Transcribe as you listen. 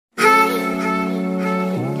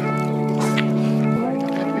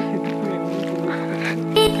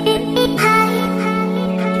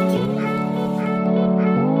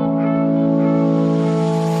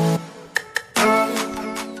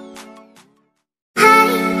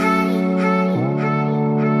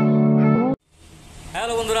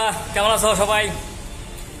বন্ধুরা কেমন আছো সবাই?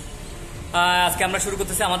 আজকে আমরা শুরু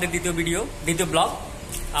করতেছি আমাদের দ্বিতীয় ব্লগ।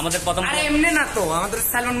 আমাদের প্রথম এমনি না তো আমাদের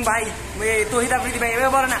সালমান ভাই তহিদ আফ্রিদি ভাই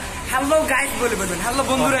এভাবে বলে না, হ্যালো গাইস বলে বলবেন, হ্যালো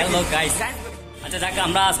বন্ধুরা, হ্যালো গাইস। আচ্ছা যাক,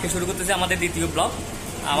 আমরা আজকে শুরু করতেছি আমাদের দ্বিতীয় ব্লগ।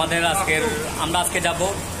 আমরা আজকে যাব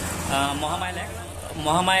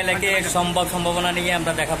মহামায়া লেকে সম্ভাবনা নিয়ে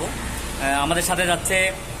আমরা দেখাবো। আমাদের সাথে যাচ্ছে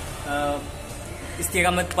ইস্তিয়াক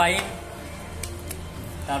আহমেদ পাইন,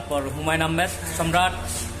 তারপর হুমায়ুন আহমেদ সম্রাট,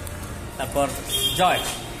 তারপর জয়।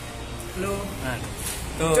 হ্যাঁ,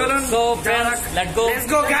 তো ফ্রেন্ডস লেটস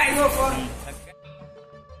গো গাইস।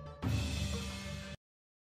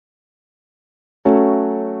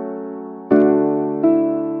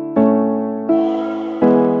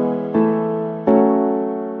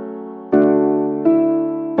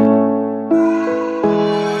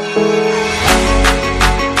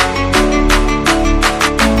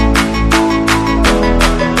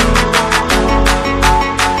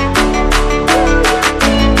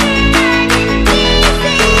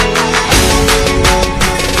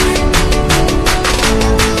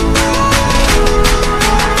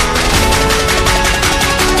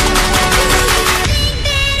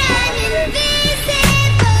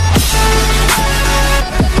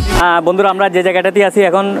 বন্ধুরা, আমরা যে জায়গাটাতে আছি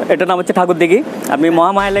এখন, এটার নাম হচ্ছে ঠাকুরদিঘি। আপনি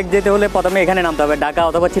মহামায়া লেক যেতে হলে প্রথমে এখানে নামতে হবে, ঢাকা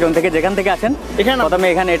অথবা চিরং থেকে যেখান থেকে আসেন প্রথমে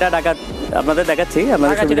এখানে, এটা ঢাকা আপনাদের দেখাচ্ছি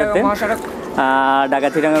আপনাদের সুবিধার্থে। ঢাকা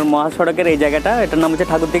চিরঙের মহাসড়কের এই জায়গাটা, এটার নাম হচ্ছে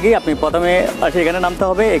ঠাকুরদিঘি। আপনি প্রথমে এখানে নামতে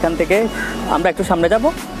হবে। এখান থেকে আমরা একটু সামনে যাব,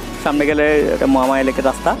 সামনে গেলে এটা মহামায়া লেকের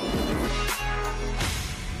রাস্তা।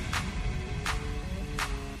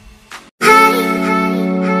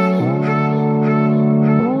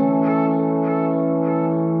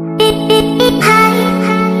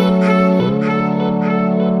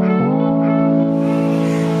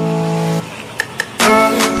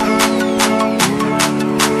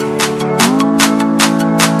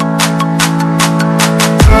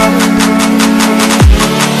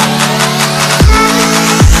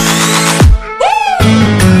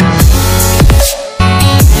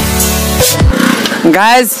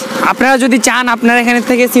 গাইজ, আপনারা যদি চান আপনারা এখানে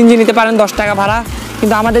থেকে সিএনজি নিতে পারেন 10 টাকা ভাড়া,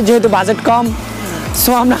 কিন্তু আমাদের যেহেতু বাজেট কম,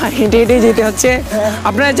 সো আমরা হেঁটে হেঁটেই যেতে হচ্ছে।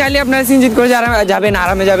 আপনারা চাইলে আপনারা সিএনজি করে যাবেন,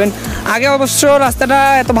 আরামে যাবেন। আগে অবশ্য রাস্তাটা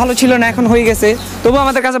এত ভালো ছিল না, এখন হয়ে গেছে, তবু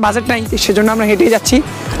আমাদের কাছে বাজেট নাই, সেজন্য আমরা হেঁটেই যাচ্ছি।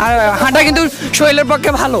 আর হাঁটা কিন্তু শরীরের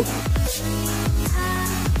পক্ষে ভালো।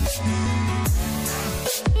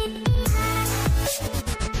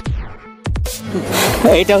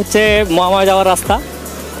 এইটা হচ্ছে মহামায়া যাওয়ার রাস্তা।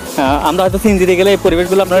 আমরা হয়তো সিএনজিতে গেলে এই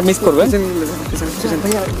পরিবেশগুলো আপনারা মিস করবেন।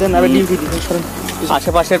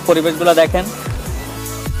 আশেপাশের পরিবেশগুলো দেখেন।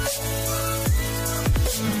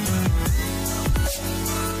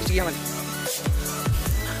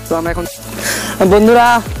 তো আমরা এখন বন্ধুরা,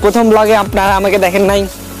 প্রথম ব্লগে আপনারা আমাকে দেখেন নাই,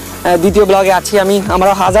 দ্বিতীয় ব্লগে আছি আমি।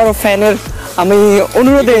 আমরা হাজারো ফ্যানের আমি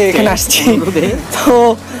অনুরোধে এখানে আসছি। তো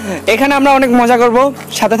এখানে আমরা অনেক মজা করব,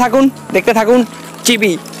 সাথে থাকুন, দেখতে থাকুন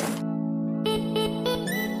চিবি।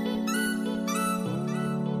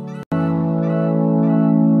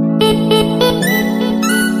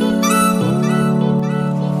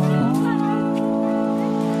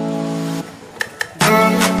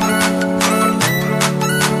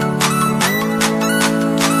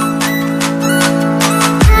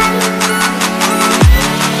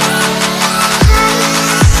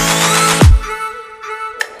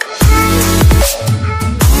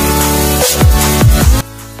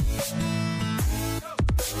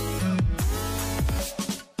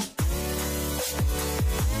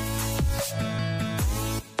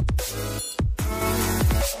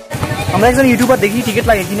 আমরা একজন ইউটিউবার দেখি টিকিট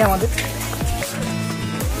লাগে কিনে আমাদের।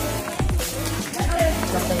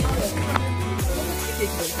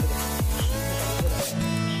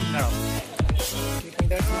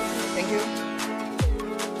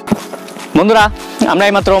 বন্ধুরা, আমরা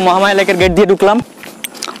এইমাত্র মহামায়া লেকের গেট দিয়ে ঢুকলাম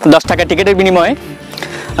 10 টাকা টিকিটের বিনিময়ে।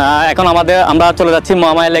 এখন আমরা চলে যাচ্ছি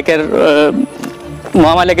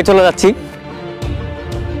মহামায়া লেকে চলে যাচ্ছি।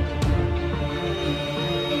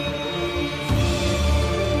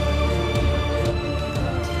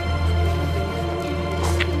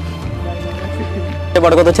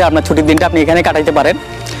 বড় কথা হচ্ছে আপনার ছুটির দিনটা আপনি এখানে কাটাইতে পারেন।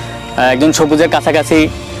 একজন সবুজের কাছাকাছি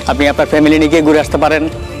আপনি আপনার ফ্যামিলি নিয়ে গিয়ে ঘুরে আসতে পারেন।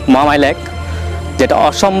 মহামায়া লেক যেটা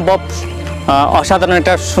অসাধারণ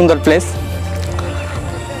একটা সুন্দর প্লেস।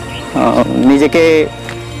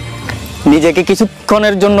 নিজেকে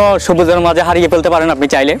কিছুক্ষণের জন্য সবুজের মাঝে হারিয়ে ফেলতে পারেন আপনি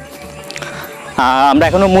চাইলে। আমরা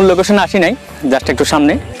এখনো মূল লোকেশনে আসি নাই, জাস্ট একটু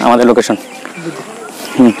সামনে আমাদের লোকেশন।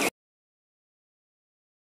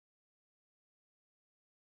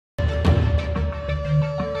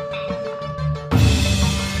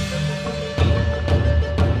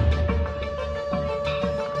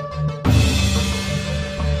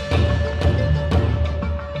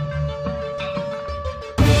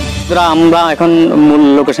 বন্ধুরা আমরা এখন মূল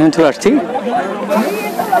লোকেশনে চলে আসছি।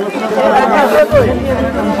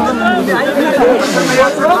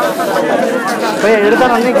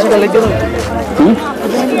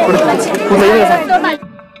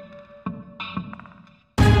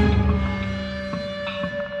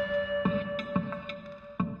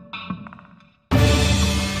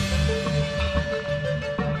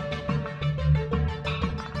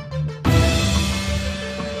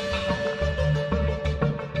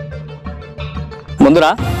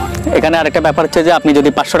 বন্ধুরা এখানে আরেকটা ব্যাপার হচ্ছে যে আপনি যদি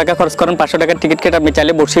 500 টাকা খরচ করেন, 500 টাকার টিকিট কেটে আপনি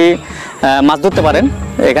চাইলে বসে মাছ ধরতে পারেন।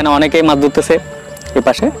 এখানে অনেকেই মাছ ধরতেছে, এই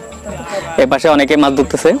পাশে অনেকেই মাছ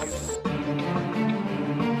ধরতেছে।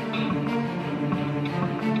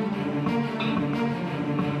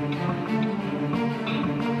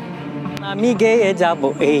 আমি গেয়ে যাব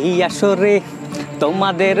এই আসরে,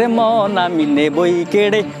 তোমাদের মন আমি নেবই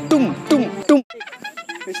কেড়ে, টুম টুম টুম।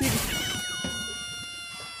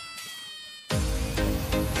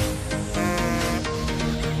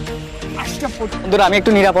 বন্ধুরা আমি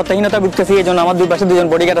একটু নিরাপত্তাহীনতা ভুগতেছি, এই জন্য আমার দুই পাশে দুজন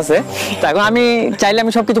বডিগার্ড আছে। তো এখন আমি চাইলে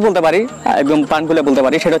আমি সবকিছু বলতে পারি, একদম প্রাণ খুলে বলতে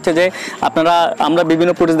পারি। সেটা হচ্ছে যে আমরা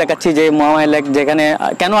বিভিন্ন ফুটেজ দেখাচ্ছি যে মহামায়া লেক, যেখানে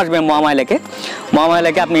কেন আসবেন মহামায়া লেকে। মহামায়া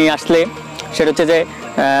লেকে আপনি আসলে সেটা হচ্ছে যে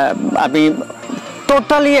আপনি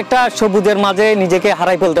টোটালি একটা সবুজের মাঝে নিজেকে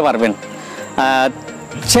হারাই ফেলতে পারবেন।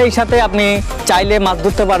 সেই সাথে আপনি চাইলে মাছ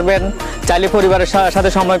ধরতে পারবেন, চাইলে পরিবারের সাথে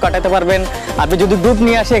সময় কাটাতে পারবেন। আপনি যদি গ্রুপ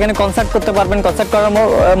নিয়ে আসে এখানে কনসার্ট করতে পারবেন, কনসার্ট করার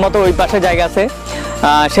মতো ওই পাশে জায়গা আছে।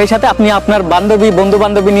 সেই সাথে আপনি আপনার বন্ধু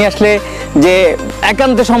বান্ধবী নিয়ে আসলে যে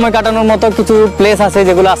একান্তে সময় কাটানোর মতো কিছু প্লেস আছে,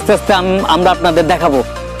 যেগুলো আস্তে আস্তে আমরা আপনাদের দেখাবো।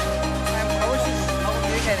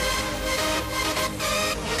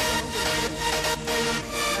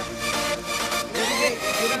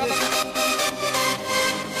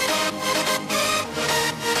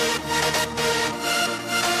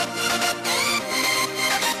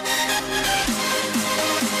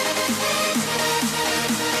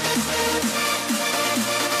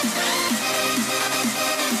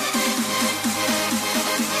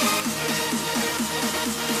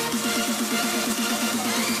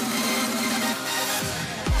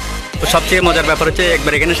 সবচেয়ে মজার ব্যাপার হচ্ছে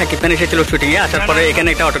একবার এখানে শাকিব খান এসেছিল শুটিংয়ে, আসার পরে এখানে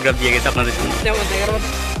একটা অটোগ্রাফ দিয়ে গেছে আপনাদের জন্য।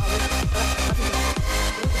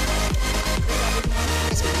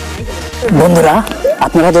 বন্ধুরা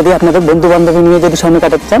আপনারা যদি আপনাদের বন্ধু বান্ধবী নিয়ে যদি সময়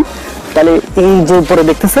কাটাতে চান, তাহলে এই যে উপরে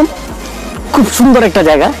দেখতেছেন খুব সুন্দর একটা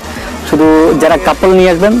জায়গা। শুধু যারা কাপল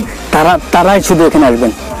নিয়ে আসবেন তারাই শুধু এখানে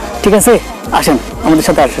আসবেন, ঠিক আছে? আসেন আমাদের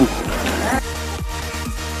সাথে আসেন।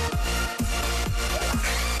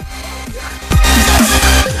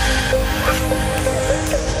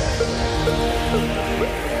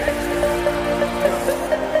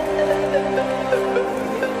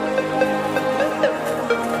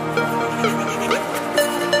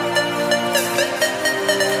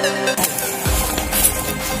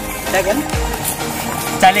 দেখেন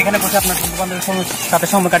চাইলে এখানে বসে আপনার বন্ধু বান্ধবের সাথে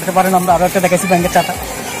সময় কাটাতে পারেন। আমরা আরো একটা দেখাচ্ছি ব্যাংকের চাটা,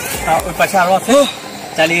 ওই পাশে আরো আছে,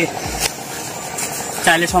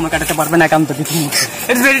 চাইলে সময় কাটাতে পারবেন একান্ত কিছু।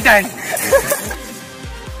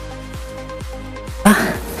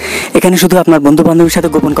 এখানে শুধু আপনার বন্ধু বান্ধবের সাথে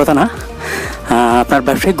গোপন কথা না, আপনার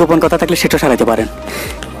ব্যবসায়িক গোপন কথা থাকলে সেটা সারাইতে পারেন।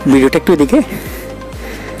 ভিডিওটা একটু এদিকে,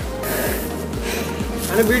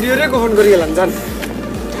 ভিডিওরে গোপন করে গেলাম জান।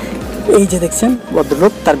 এই যে দেখছেন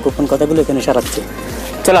ভদ্রলোক তার গোপন কথাগুলো এখানে সারাচ্ছে।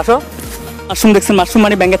 চল আসো। মাশরুম দেখছেন, মাশরুম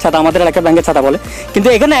মানে ব্যাঙের ছাতা, আমাদের এলাকায় ব্যাঙের ছাতা বলে। কিন্তু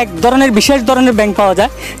এখানে এক ধরনের বিশেষ ধরনের ব্যাঙ পাওয়া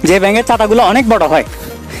যায়, যে ব্যাঙের ছাতাগুলো অনেক বড় হয়।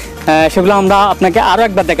 সেগুলো আমরা আপনাকে আরও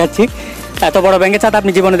একবার দেখাচ্ছি। এত বড় ব্যাঙের ছাতা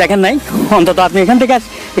আপনি জীবনে দেখেন নাই, অন্তত আপনি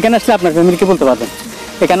এখানে আসলে আপনার ফ্যামিলিকে বলতে পারবেন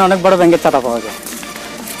এখানে অনেক বড় ব্যাঙের ছাতা পাওয়া যায়।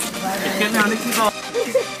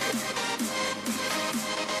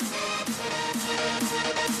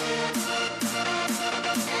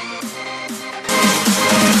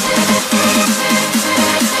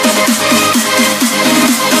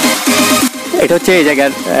 এটা হচ্ছে এই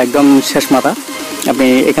জায়গার একদম শেষ মাথা। আপনি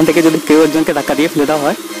এখান থেকে যদি কেউ একজনকে ধাক্কা দিয়ে ফেলে দেওয়া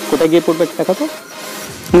হয়, কোথায় গিয়ে পড়বে দেখা তো?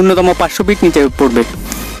 ন্যূনতম 500 ফিট নিচে পড়বে।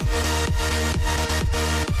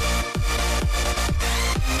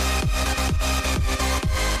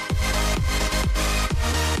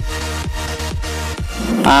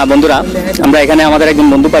 বন্ধুরা আমরা এখানে আমাদের একজন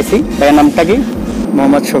বন্ধু পাইছি। ভাইয়ের নামটা কি?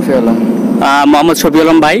 মোহাম্মদ শফি আলম। মোহাম্মদ শফি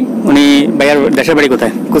আলম ভাই, উনি ভাইয়ার দেশের বাড়ি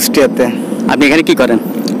কোথায়? কুষ্টিয়াতে। আপনি এখানে কি করেন?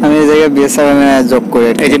 আমি এই জায়গায় বিএসআরএম জব করি।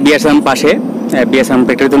 এই যে বিএসআরএম পাশে বিএসআরএম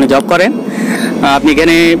ফ্যাক্টরিতে উনি জব করেন। আপনি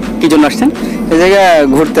এখানে কি জন্য আসছেন? এই জায়গায়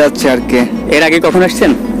ঘুরতে যাচ্ছি আর কি। এর আগে কখন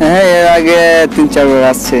আসছেন? হ্যাঁ, এর আগে 3-4 বার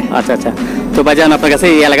আসছি। আচ্ছা আচ্ছা। তো ভাইজান আপনার কাছে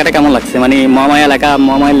এই এলাকাটা কেমন লাগছে? মানে মহামায়া এলাকা,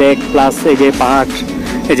 মহামায়া লেক প্লাস এই যে পাহাড়,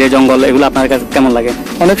 এই যে জঙ্গল, এগুলো আপনার কাছে কেমন লাগে?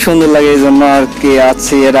 অনেক সুন্দর লাগে, এই জন্য আর কি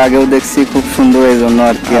আছি। এর আগেও দেখছি খুব সুন্দর, এই জন্য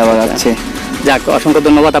আর কি আবার আছে। যাক, অসংখ্য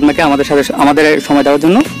ধন্যবাদ আপনাকে আমাদের সাথে আমাদের সময় দেওয়ার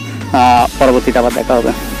জন্য। পরবর্তীতে আবার দেখা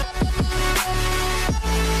হবে।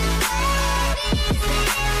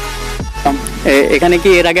 এখানে কি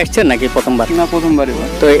এর আগে আসছেন নাকি প্রথমবার? না, প্রথমবারই।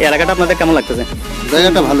 তো এই এলাকাটা আপনাদের কেমন লাগতেছে?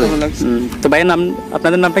 জায়গাটা ভালো লাগছে। তো ভাইয়ের নাম,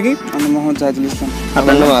 আপনাদের নামটা কি? আমি মোহাম্মদ জাহিদুল ইসলাম।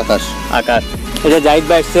 আপনার নাম? আকাশ। আকাশ। এই যে জাহিদ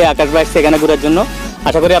ভাই আসছে, আকাশ ভাই আসছে এখানে ঘোরার জন্য।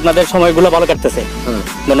 আশা করি আপনাদের সময়গুলো ভালো কাটতেছে।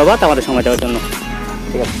 ধন্যবাদ আমাদের সময় দেওয়ার জন্য।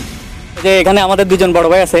 ঠিক আছে। যে এখানে আমাদের দুজন বড়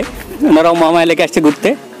ভাই আছে, ওনারাও মোহামায়া লেকে আসছে ঘুরতে।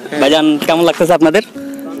 ভাইজান, কেমন লাগতেছে আপনাদের?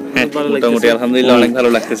 মোটামুটি আলহামদুলিল্লাহ অনেক ভালো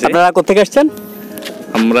লাগতেছে। আপনারা কোথেকে আসছেন?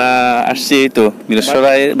 আমরা আসছি এই তো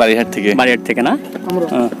মিরসরাই বাড়িহাট থেকে। বাড়িহাট থেকে না?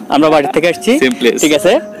 আমরা বাড়ি থেকে আসছি। ঠিক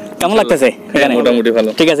আছে, কেমন লাগতেছে এখানে? মোটামুটি ভালো।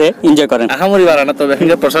 ঠিক আছে, এনজয় করেন। আহামরি বাড়া না, তবে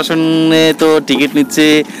এখানকার প্রশাসনে তো টিকিট নিচ্ছে,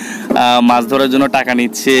 মাছ ধরার জন্য টাকা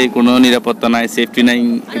নিচ্ছে, কোনো নিরাপত্তা নাই, সেফটি নাই,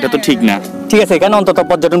 এটা তো ঠিক না। ঠিক আছে, এখানে অন্তত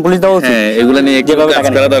পর্যটন পুলিশ দেওয়া উচিত। হ্যাঁ, এগুলো নিয়ে যেভাবে কাজ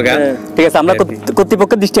করা দরকার। ঠিক আছে, আমরা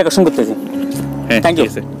কর্তৃপক্ষের দৃষ্টি আকর্ষণ করতেছি। হ্যাঁ, থ্যাংক ইউ।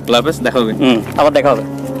 আল্লাহ হাফেজ, দেখা হবে। আবার দেখা হবে।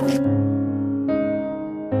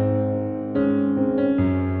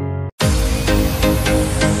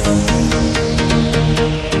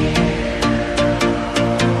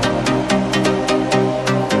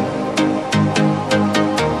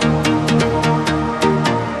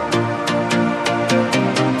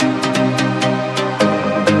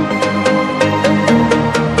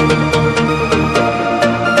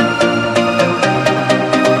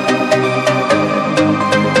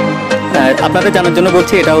 আপনাদের জানার জন্য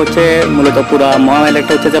বলছি, এটা হচ্ছে মূলত পুরা মহামায়া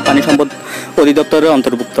লেকটা হচ্ছে যে পানি সম্পদ অধিদপ্তরের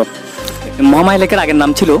অন্তর্ভুক্ত। মহামায়া লেকের আগের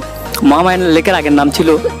নাম ছিল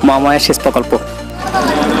মহামায়া সেচ প্রকল্প।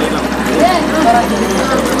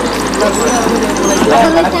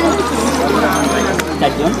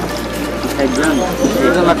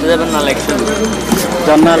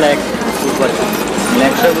 ঝর্ণা লেক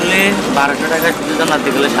 1200 টাকা, শুধু জানাতে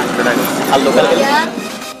গেলে 700 টাকা। আর লোকাল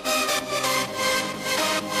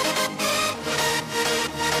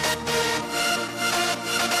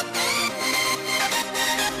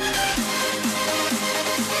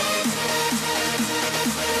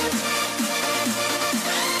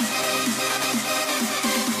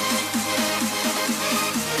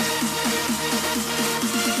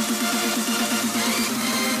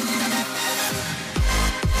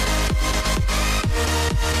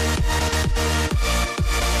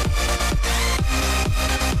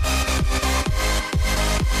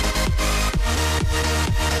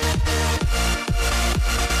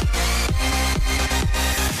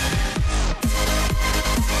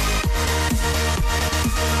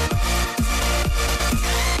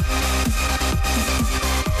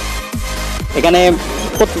এখানে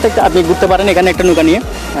প্রত্যেকটা আপনি ঘুরতে পারেন। এখানে একটা নৌকা নিয়ে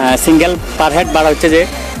সিঙ্গেল পার হেড ভাড়া হচ্ছে যে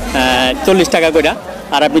 40 টাকা করে,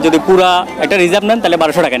 আর আপনি যদি পুরা একটা রিজার্ভ নেন তাহলে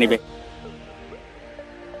 1200 টাকা নেবে।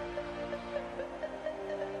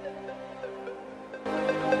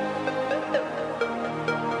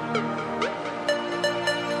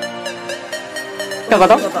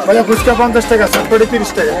 কত? ফুচকা 50 টাকা, চটপটি 30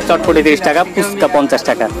 টাকা। চটপটি 30 টাকা, ফুচকা 50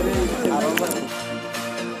 টাকা।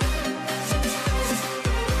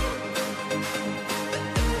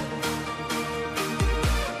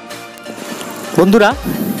 বন্ধুরা,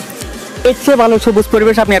 এর চেয়ে ভালো সবুজ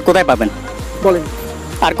পরিবেশ আপনি আর কোথায় পাবেন বলেন?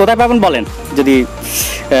 বলেন। যদি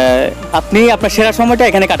আপনি আপনার সেরা সময়টা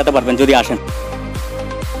এখানে কাটাতে পারবেন যদি আসেন।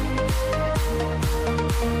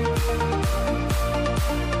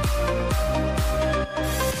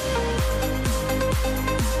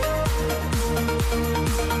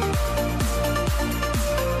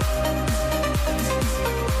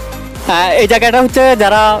 এই জায়গাটা হচ্ছে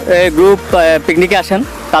যারা গ্রুপ পিকনিকে আসেন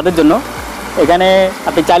তাদের জন্য। এখানে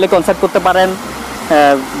আপনি চাইলে কনসার্ট করতে পারেন,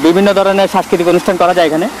 বিভিন্ন ধরনের সাংস্কৃতিক অনুষ্ঠান করা যায়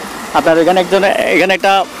এখানে। আপনার এখানে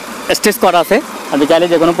একটা স্টেজ করা আছে, আপনি চাইলে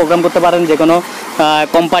যে কোনো প্রোগ্রাম করতে পারেন। যে কোনো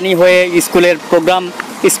কোম্পানি হয়ে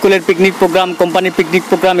স্কুলের পিকনিক প্রোগ্রাম, কোম্পানির পিকনিক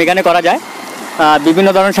প্রোগ্রাম এখানে করা যায়। বিভিন্ন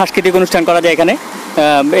ধরনের সাংস্কৃতিক অনুষ্ঠান করা যায়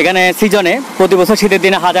এখানে সিজনে প্রতি বছর শীতের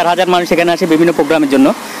দিনে হাজার হাজার মানুষ এখানে আসে বিভিন্ন প্রোগ্রামের জন্য,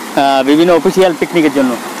 বিভিন্ন অফিসিয়াল পিকনিকের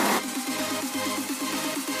জন্য।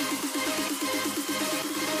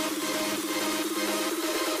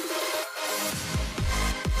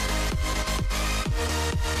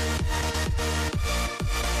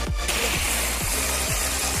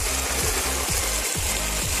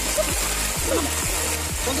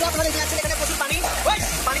 বন্ধুরা, আপনারা দেখতে পাচ্ছেন এখানে প্রচুর পানি।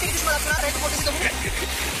 পানি থেকে কিছু মারাচ্ছে না, তাই একটু বলতেছি তবু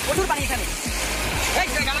প্রচুর পানি এখানে।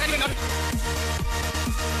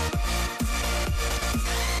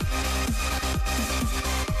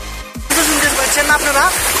 শুনতে পাচ্ছেন না আপনারা?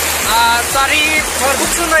 সরি খুব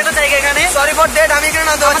সুন্দর একটা জায়গা এখানে। সরি ফর দ্যাট, আমি এখানে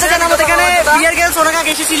নামতে পারছি না। আমাদের এখানে বিয়ার গেলস অনেক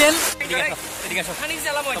আগে এসেছিলেন। এদিকে আসো,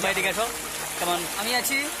 সবাই এদিকে আসো। কেমন? আমি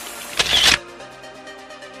আছি।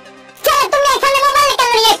 তুমি এখানে মোবাইল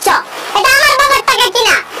কেন নিয়ে এসছো? এটা আমার বাবার টাকা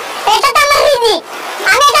কিনা, এটা তো আমার রিজিক,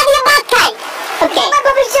 আমি এটা দিয়ে ভাত খাই। ওকে, আমার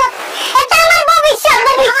ভবিষ্যৎ, এটা আমার ভবিষ্যৎ।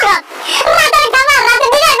 রাতের খাবার রাতে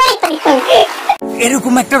ডিনার করি।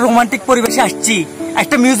 এরকম একটা রোমান্টিক পরিবেশে আসছি,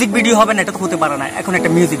 একটা মিউজিক ভিডিও হবে না, এটা তো হতে পারে না। এখন একটা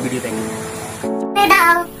মিউজিক ভিডিও দেখি।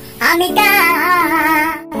 দাও আমি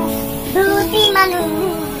দুটি মানুষ,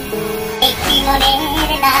 একটি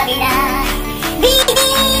মনের দাবি না, দিদি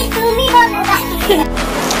তুমি বলো।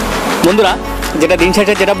 বন্ধুরা, যেটা দিন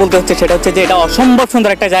শেষে যেটা বলতে হচ্ছে সেটা হচ্ছে যে এটা অসম্ভব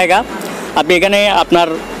সুন্দর একটা জায়গা। আপনি এখানে আপনার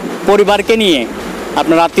পরিবারকে নিয়ে,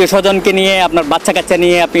 আপনার আত্মীয় স্বজনকে নিয়ে, আপনার বাচ্চা কাচ্চা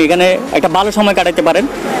নিয়ে আপনি এখানে একটা ভালো সময় কাটাতে পারেন।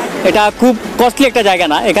 এটা খুব কস্টলি একটা জায়গা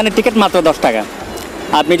না, এখানে টিকিট মাত্র 10 টাকা।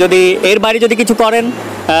 আপনি যদি এর বাইরে যদি কিছু করেন,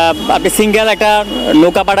 আপনি সিঙ্গেল একটা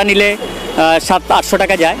নৌকা ভাড়া নিলে 700-800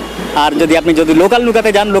 টাকা যায়। আর যদি লোকাল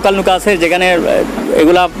নৌকাতে যান, লোকাল নৌকা আছে যেখানে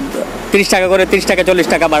এগুলা 30 টাকা করে, 30 টাকা 40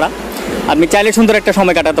 টাকা ভাড়া। আপনি চাইলে সুন্দর একটা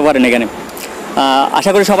সময় কাটাতে পারেন এখানে।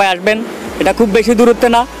 আশা করি সবাই আসবেন। এটা খুব বেশি দূরত্বে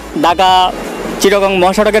না, ঢাকা চিটাগং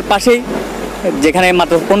মহাসড়কের পাশেই, যেখানে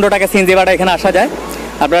মাত্র 15 টাকা সিএনজি ভাড়া এখানে আসা যায়।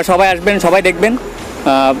 আপনারা সবাই আসবেন, সবাই দেখবেন,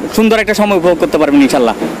 সুন্দর একটা সময় উপভোগ করতে পারবেন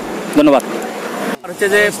ইনশাল্লাহ। ধন্যবাদ। আর হচ্ছে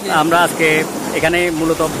যে আমরা আজকে এখানে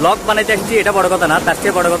মূলত ব্লগ বানাইতে আসছি, এটা বড় কথা না। তার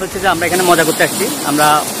চেয়ে বড় কথা হচ্ছে যে আমরা এখানে মজা করতে আসছি। আমরা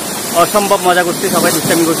অসম্ভব মজা করছি, সবাই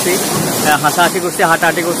দুষ্টামি করছি, হাসাহাসি করছি,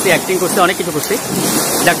 হাঁটাহাঁটি করছি, অ্যাক্টিং করছি, অনেক কিছু করছি।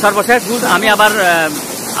 যাক, সর্বশেষ আমি আবার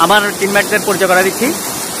আমার টিমমেটদের পরিচয় করা দিচ্ছি।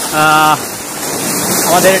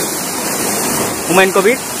 আমাদের হুমায়ুন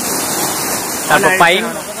কবির, তারপর পাইন,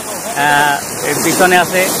 পিছনে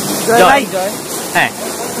আছে জয়। হ্যাঁ,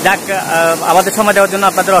 যাক, আমাদের সময় দেওয়ার জন্য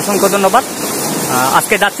আপনাদের অসংখ্য ধন্যবাদ।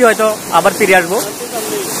 আজকে যাচ্ছি, হয়তো আবার ফিরে আসবো।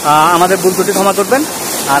 আমাদের ভুল ত্রুটি ক্ষমা করবেন।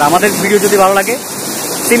 আর আমাদের ভিডিও যদি ভালো লাগে,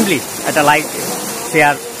 সিম্পলি একটা লাইক,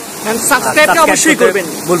 শেয়ার, সাবস্ক্রাইবটা অবশ্যই করবেন,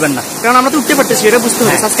 ভুলবেন না। কারণ আমরা তো উঠতে পারতেছি, এটা বুঝতে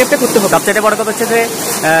হবে, সাবস্ক্রাইবটা করতে হবে। সবচেয়ে বড় কথা হচ্ছে যে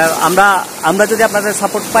আমরা যদি আপনাদের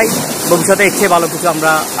সাপোর্ট পাই, ভবিষ্যতে এর চেয়ে ভালো কিছু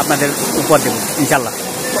আমরা আপনাদের উপহার দেবো ইনশাল্লাহ।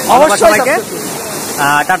 অবশ্যই সবাইকে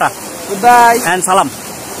টাটা, গুড বাই এন্ড সালাম,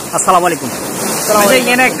 আসসালামু আলাইকুম।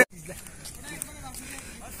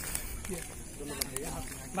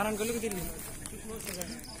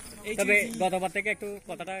 তবে গতবার থেকে একটু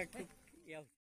কথাটা একটু